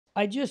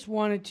I just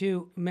wanted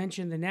to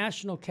mention the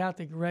National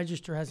Catholic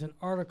Register has an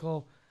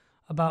article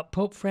about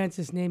Pope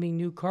Francis naming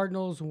new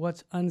cardinals.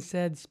 What's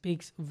unsaid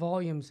speaks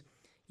volumes.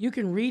 You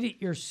can read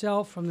it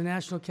yourself from the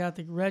National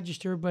Catholic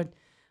Register, but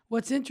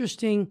what's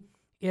interesting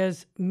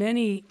is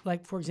many,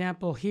 like for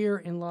example, here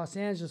in Los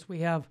Angeles, we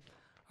have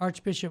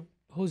Archbishop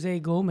Jose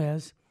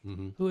Gomez,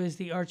 who is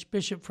the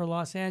Archbishop for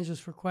Los Angeles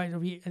for quite a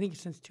year, I think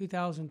since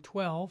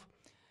 2012.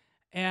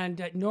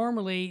 And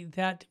normally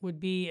that would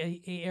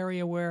be a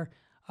area where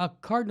a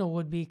cardinal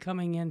would be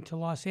coming into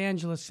Los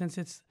Angeles, since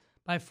it's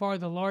by far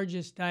the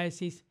largest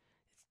diocese. It's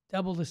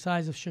double the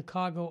size of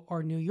Chicago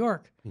or New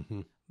York.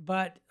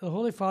 But the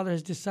Holy Father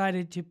has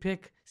decided to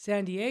pick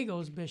San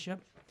Diego's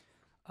bishop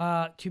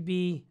to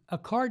be a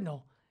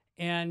cardinal.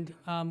 And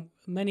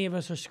many of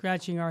us are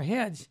scratching our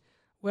heads.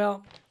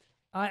 Well,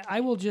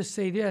 I will just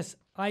say this.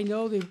 I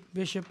know the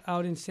bishop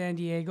out in San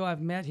Diego.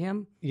 I've met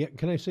him. Yeah,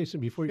 can I say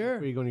something before, Sure.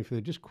 before you go any further,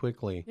 just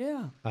quickly?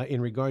 Yeah.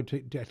 In regard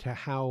to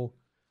how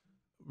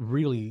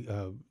really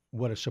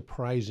what a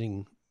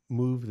surprising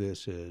move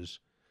this is,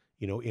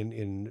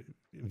 in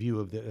view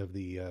of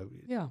the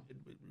Yeah.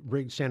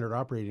 standard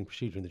operating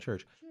procedure in the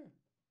church.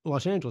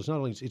 Los Angeles, not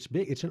only it's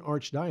big, it's an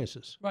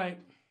archdiocese, Right.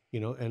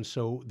 and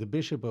so the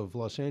bishop of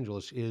Los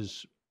Angeles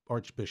is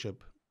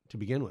archbishop to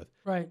begin with.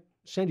 Right.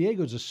 San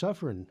Diego is a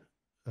suffragan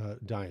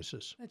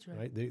diocese. That's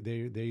right.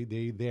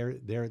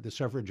 They're the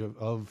suffrage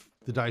of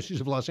the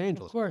Diocese of Los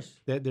Angeles. Of course.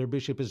 That their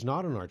bishop is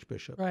not an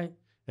archbishop. Right.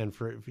 And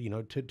for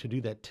to do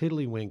that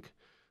tiddlywink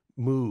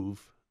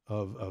move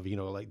of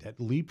like that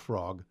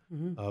leapfrog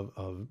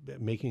of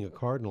making a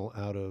cardinal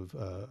out of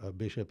a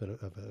bishop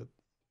of a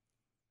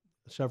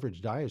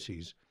suffrage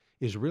diocese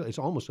is really, it's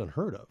almost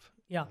unheard of.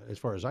 Yeah. As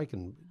far as I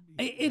can.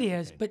 It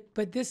is,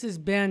 but this has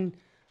been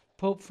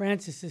Pope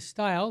Francis's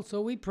style, so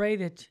we pray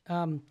that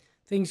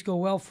things go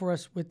well for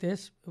us with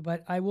this.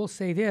 But I will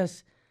say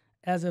this,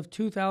 as of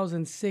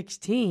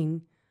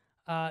 2016,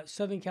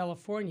 Southern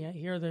California,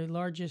 here the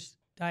largest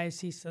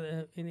diocese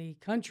in the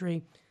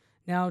country,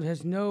 now it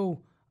has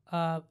no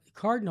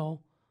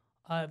cardinal,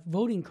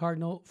 voting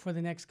cardinal for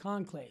the next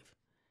conclave.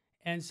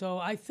 And so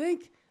I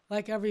think,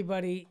 like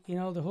everybody,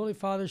 the Holy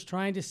Father's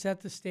trying to set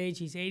the stage.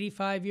 He's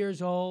 85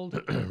 years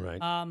old.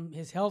 Right.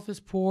 His health is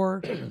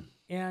poor,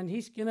 and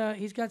he's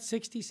got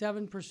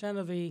 67%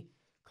 of the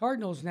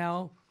cardinals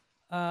now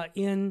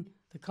in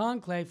the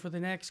conclave for the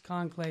next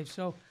conclave.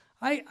 So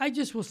I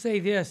just will say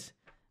this,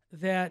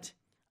 that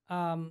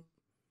I'm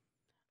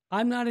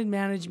not in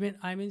management,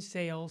 I'm in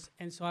sales.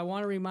 And so I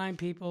want to remind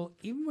people,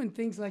 even when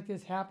things like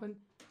this happen,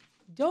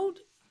 don't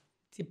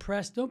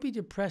be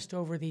depressed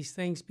over these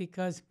things,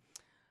 because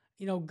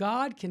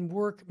God can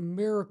work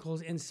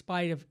miracles in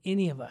spite of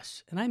any of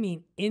us. And I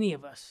mean any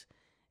of us.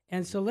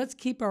 And so let's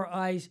keep our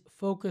eyes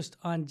focused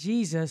on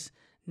Jesus,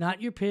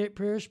 not your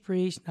parish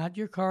priest, not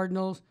your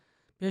cardinals,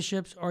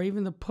 bishops, or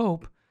even the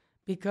Pope,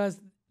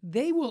 because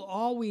they will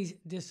always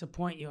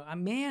disappoint you. A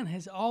man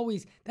has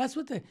always, that's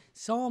what the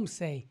Psalms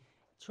say,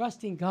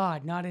 trust in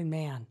God, not in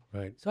man.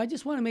 Right. So I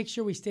just want to make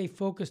sure we stay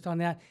focused on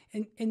that.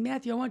 And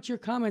Matthew, I want your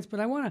comments, but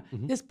I want to,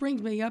 this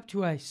brings me up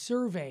to a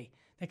survey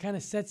that kind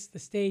of sets the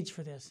stage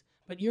for this.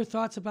 But your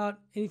thoughts about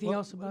anything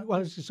else about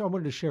Well, I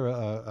wanted to share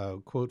a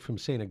quote from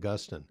St.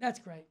 Augustine. That's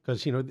great.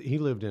 Because, he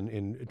lived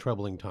in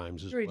troubling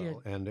times as Sure he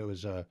well. did. And it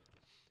was,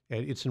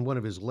 it's in one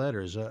of his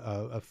letters,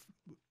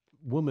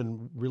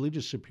 woman,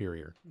 religious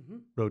superior,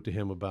 wrote to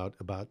him about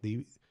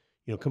the,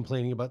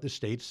 complaining about the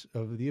states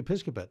of the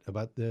episcopate,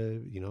 about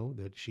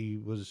that she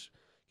was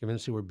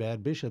convinced they were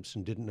bad bishops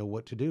and didn't know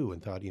what to do,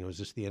 and thought, is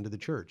this the end of the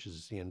church? Is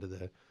this the end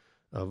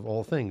of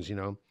all things,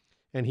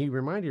 And he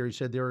reminded her, he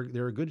said,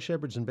 there are good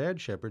shepherds and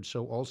bad shepherds,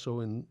 so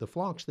also in the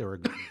flocks there are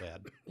good and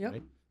bad, Yep.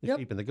 right? The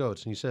sheep and the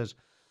goats. And he says,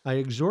 I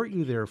exhort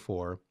you,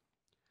 therefore,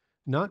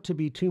 not to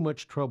be too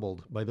much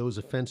troubled by those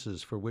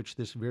offenses for which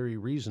this very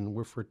reason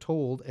were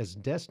foretold as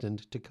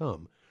destined to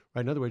come.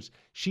 Right? In other words,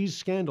 she's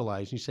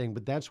scandalized. He's saying,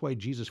 but that's why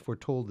Jesus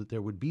foretold that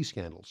there would be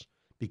scandals,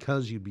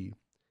 because you'd be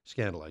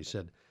scandalized. He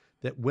said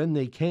that when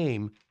they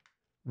came,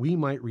 we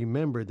might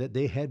remember that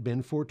they had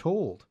been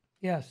foretold.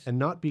 Yes. And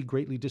not be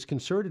greatly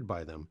disconcerted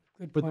by them.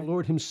 Good For point. the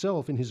Lord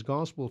himself in his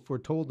gospel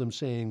foretold them,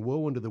 saying,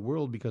 woe unto the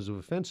world because of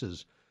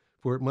offenses,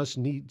 for it must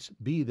needs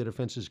be that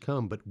offenses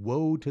come, but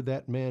woe to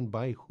that man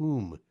by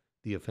whom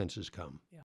the offenses come. Yeah.